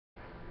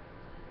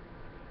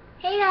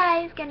Hey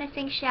guys, gonna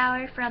sing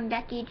Shower from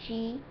Becky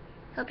G.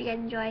 Hope you guys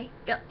enjoy.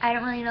 I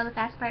don't really know the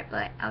fast part,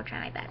 but I'll try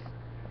my best.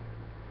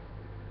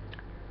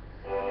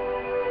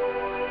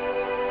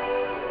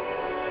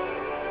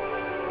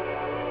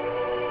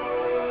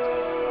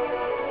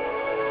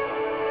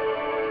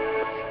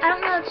 I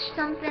don't know, it's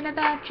something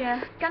about ya.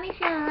 Got me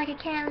feeling like I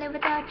can't live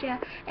without ya.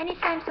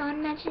 Anytime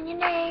someone mention your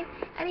name,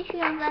 I be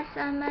feeling less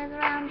I'm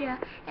around ya.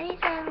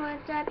 Anytime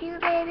what's up you,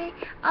 baby,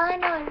 all I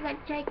know is that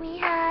you take me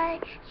high.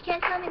 You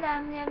can't tell me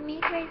that I'm driving me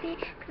crazy,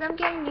 cause I'm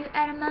getting you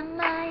out of my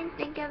mind.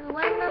 Think of it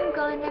when I'm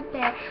going to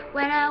bed.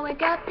 When I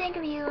wake up, think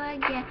of you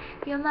again.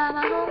 You're my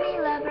homie,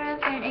 lover,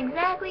 and friend.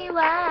 Exactly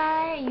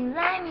why you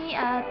light me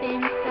up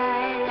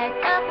inside like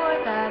the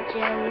 4th of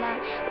July.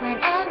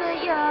 Whenever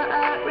you're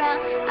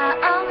around, I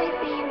always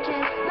seem to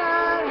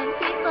smile, and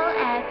people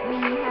ask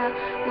me how.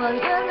 Well,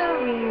 you're the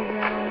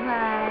reason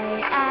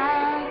why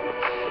I'm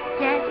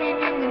dancing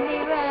in the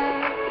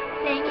mirror,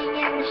 singing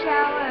in the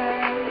shower.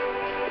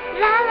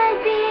 La la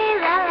dee,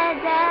 la la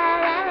da,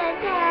 la la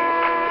da.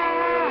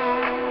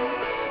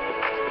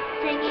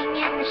 Singing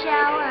in the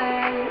shower.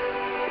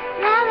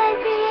 La la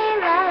dee,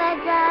 la la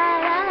da,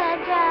 la la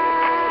da.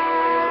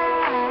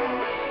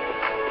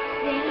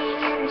 Singing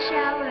in the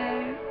shower.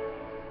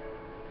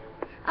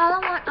 All I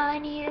want, all I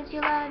need is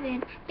your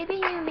loving. Baby,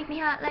 you make me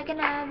hot like an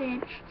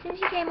oven. Since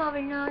you came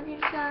over, no one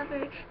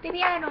discovered.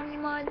 Baby, I don't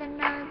need more than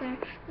another.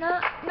 No,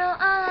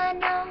 all I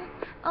know,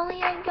 only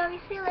you got me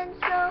feeling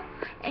so.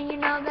 And you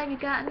know that you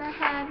got me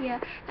have ya.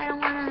 I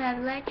don't wanna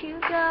ever let you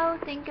go.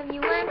 Think of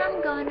you when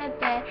I'm going to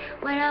bed.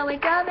 When I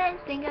wake up and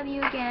think of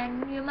you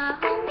again. You're my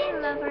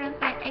homie, lover, and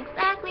friend.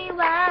 Exactly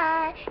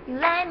why you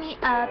light me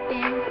up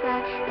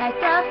inside like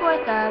the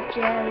 4th of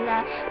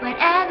July.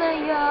 Whenever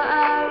you're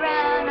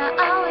around, I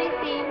always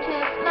seem to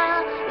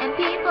smile, and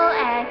people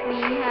ask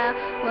me how.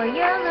 Well,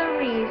 you're the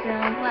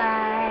reason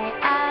why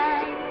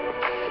I'm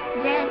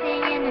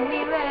dancing in the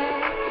mirror,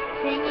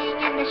 singing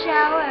in the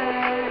shower.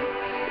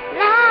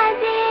 La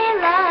dee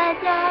la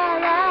da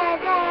la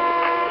da.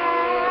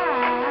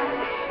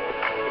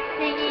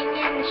 Singing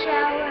in the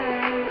shower.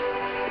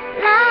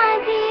 La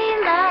dee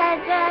la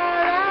da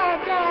la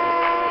da.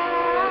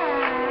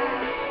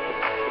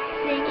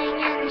 Singing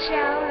in the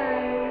shower.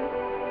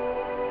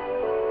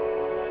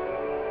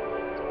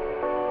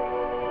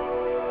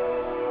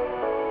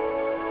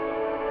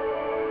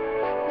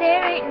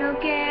 There ain't no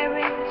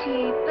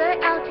guarantee,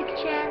 but I'll take a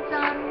chance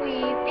on we.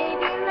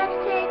 Baby, let's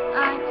take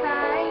our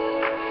time.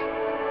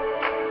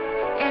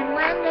 And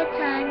when the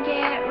time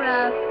get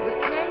rough,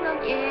 there's no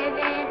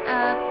giving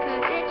up,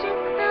 cause it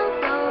just feels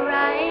so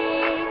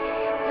right.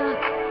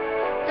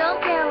 Don't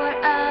care what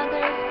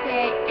others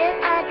say, if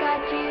I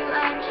got you,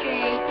 I'm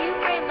straight. You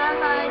bring my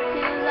heart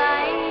to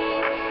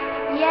life.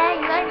 Yeah,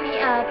 you light me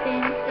up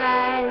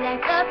inside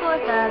like the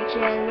 4th of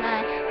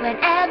July.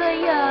 Whenever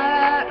you're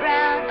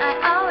around, I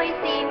always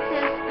seem to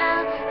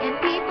smile, and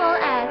people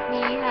ask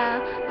me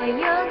how. Well,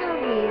 you're the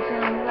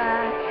reason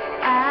why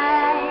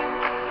I'm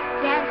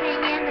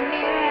dancing in the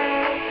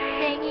mirror,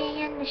 singing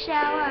in the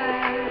shower.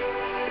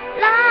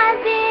 La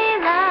dee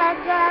la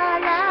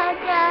da la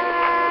da.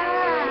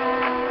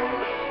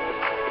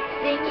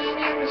 Singing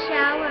in the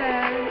shower.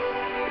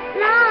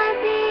 La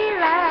dee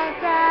la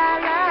da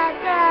la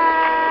da.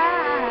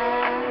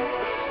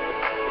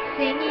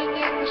 Singing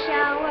in the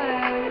shower.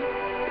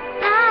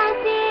 La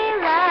dee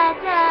la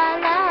da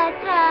la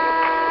da.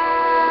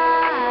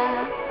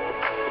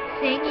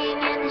 Singing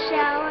in the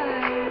shower.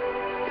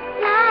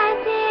 La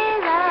dee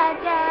la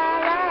da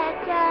la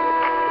da.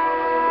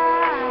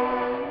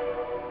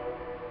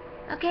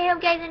 Okay, hope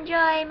you guys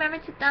enjoy. Remember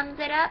to thumbs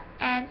it up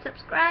and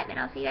subscribe, and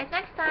I'll see you guys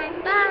next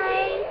time.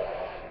 Bye!